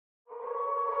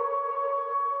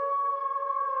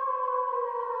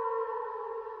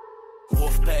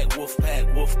Wolf pack, wolf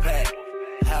pack, wolf pack.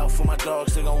 Howl for my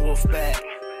dogs, they gon' wolf back.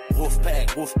 Wolf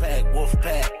pack, wolf pack, wolf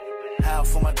pack. Howl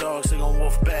for my dogs, they gon'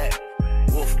 wolf back.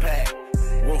 Wolf pack,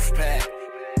 wolf pack,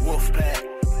 wolf pack,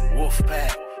 wolf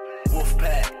pack, wolf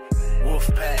pack,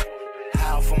 wolf pack.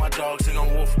 Howl for my dogs, they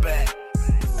gon' wolf back.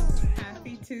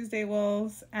 Happy Tuesday,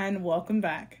 Wolves, and welcome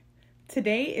back.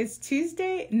 Today is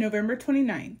Tuesday, November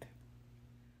 29th.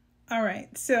 All right,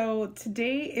 so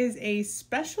today is a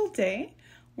special day.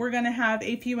 We're going to have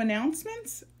a few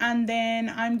announcements, and then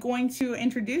I'm going to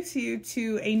introduce you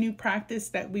to a new practice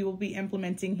that we will be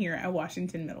implementing here at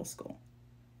Washington Middle School.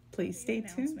 Please stay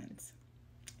tuned.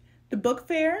 The book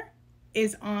fair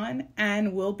is on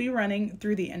and will be running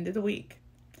through the end of the week.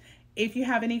 If you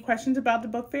have any questions about the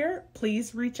book fair,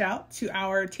 please reach out to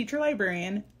our teacher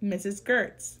librarian, Mrs.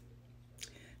 Gertz.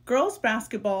 Girls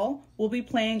basketball will be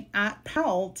playing at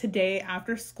Powell today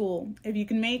after school. If you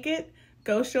can make it,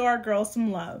 go show our girls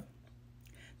some love.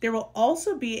 There will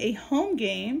also be a home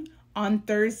game on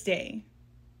Thursday.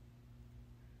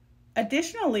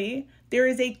 Additionally, there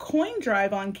is a coin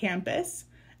drive on campus,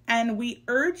 and we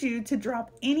urge you to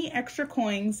drop any extra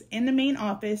coins in the main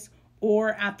office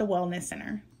or at the Wellness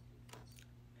Center.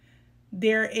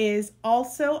 There is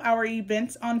also our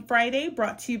events on Friday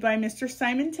brought to you by Mr.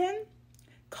 Simonton,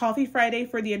 Coffee Friday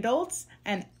for the adults,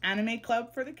 and Anime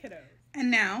Club for the kiddos. And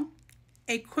now,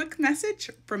 a quick message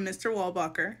from Mr.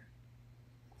 Wallbacher.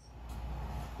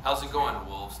 How's it going,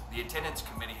 Wolves? The attendance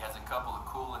committee has a couple of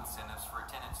cool incentives for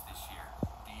attendance this year.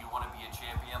 Do you want to be a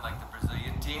champion like the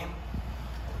Brazilian team?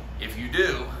 If you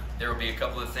do, there will be a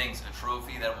couple of things. A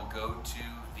trophy that will go to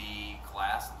the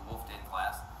class, the Wolf Den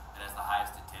class, that has the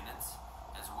highest attendance,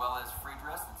 as well as free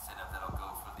dress incentive that will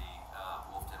go for the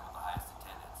Wolf Den with the highest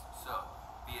attendance. So,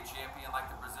 be a champion like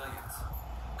the Brazilians.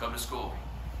 Come to school.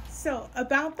 So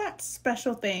about that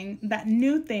special thing, that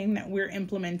new thing that we're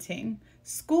implementing,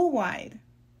 school-wide,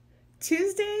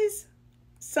 Tuesdays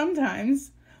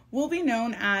sometimes will be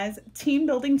known as Team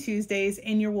Building Tuesdays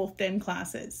in your Wolf Den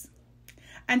classes.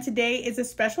 And today is a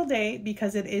special day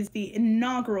because it is the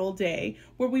inaugural day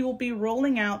where we will be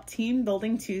rolling out Team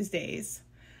Building Tuesdays.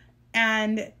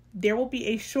 And there will be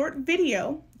a short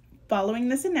video following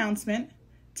this announcement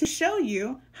to show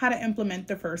you how to implement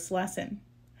the first lesson.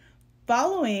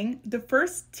 Following the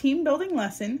first team building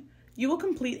lesson, you will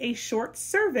complete a short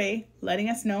survey letting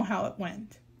us know how it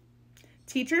went.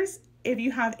 Teachers, if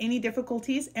you have any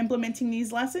difficulties implementing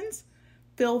these lessons,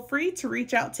 feel free to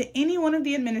reach out to any one of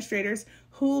the administrators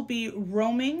who will be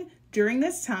roaming during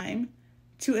this time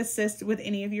to assist with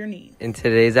any of your needs. In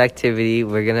today's activity,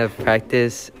 we're going to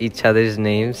practice each other's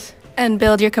names and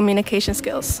build your communication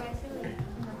skills.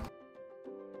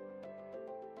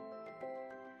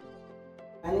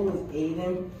 My name is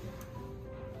Aiden.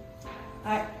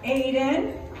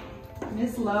 Aiden,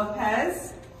 Miss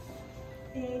Lopez.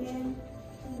 Aiden,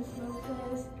 Miss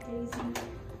Lopez, Daisy.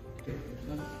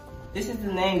 This is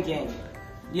the name game.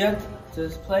 You have to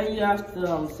play. You have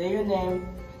to say your name,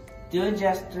 do a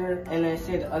gesture, and then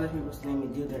say the other people's name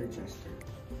and do their gesture.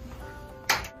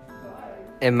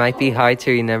 It might be hard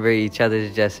to remember each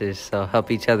other's gestures, so help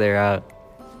each other out.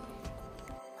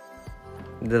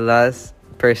 The last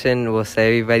person will say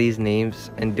everybody's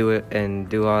names and do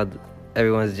all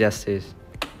everyone's gestures.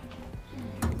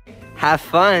 Have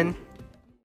fun!